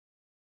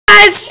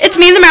guys, it's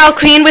me, the Meryl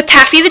Queen, with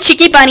Taffy the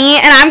Cheeky Bunny,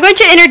 and I'm going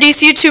to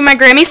introduce you to my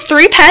Grammy's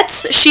 3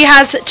 pets. She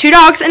has 2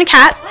 dogs and a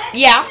cat.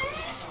 Yeah.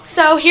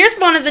 So here's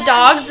one of the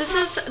dogs. This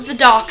is the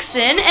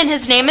dachshund, and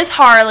his name is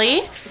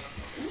Harley.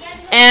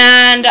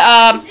 And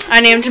I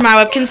named my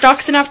Webkinz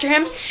dachshund after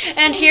him.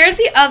 And here's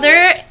the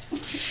other,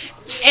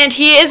 and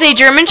he is a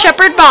German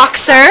Shepherd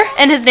boxer,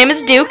 and his name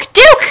is Duke.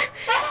 Duke!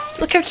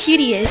 Look how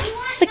cute he is.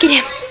 Look at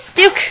him.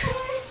 Duke.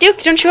 Duke,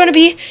 don't you want to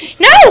be?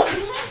 No!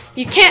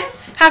 You can't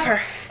have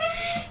her.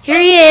 Here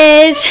he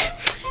is.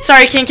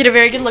 Sorry, I can't get a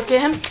very good look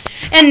at him.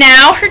 And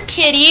now her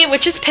kitty,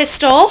 which is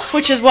Pistol,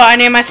 which is what I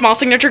named my small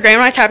signature Grammy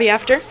my tabby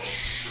after.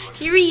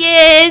 Here he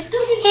is.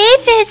 Hey,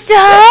 Pistol.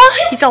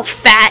 He's all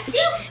fat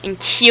and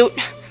cute.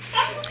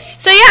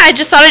 So yeah, I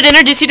just thought I'd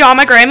introduce you to all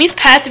my Grammy's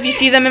pets if you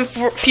see them in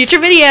future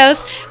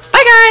videos.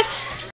 Bye, guys.